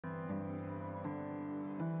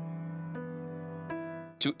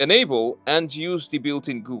To enable and use the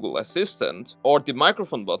built-in Google Assistant or the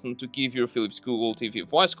microphone button to give your Philips Google TV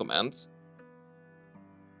voice commands,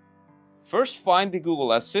 first find the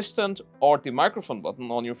Google Assistant or the microphone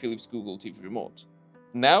button on your Philips Google TV remote.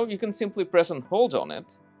 Now you can simply press and hold on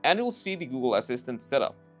it and you'll see the Google Assistant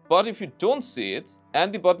setup. But if you don't see it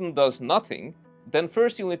and the button does nothing, then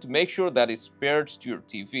first you'll need to make sure that it's paired to your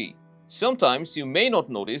TV. Sometimes you may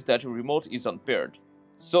not notice that your remote is unpaired.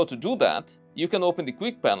 So to do that, you can open the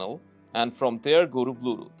quick panel and from there go to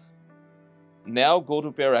Bluetooth. Now go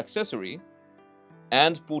to Pair Accessory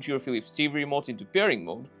and put your Philips TV remote into pairing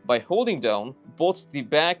mode by holding down both the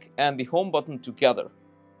back and the home button together.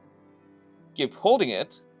 Keep holding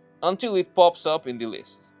it until it pops up in the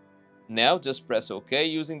list. Now just press OK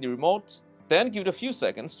using the remote, then give it a few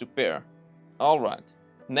seconds to pair. Alright,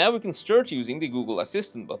 now we can start using the Google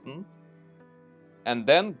Assistant button and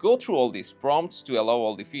then go through all these prompts to allow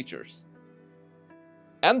all the features.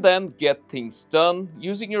 And then get things done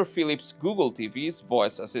using your Philips Google TV's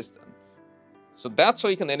voice assistant. So that's how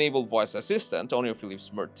you can enable voice assistant on your Philips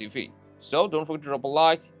Smart TV. So don't forget to drop a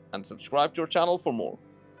like and subscribe to our channel for more.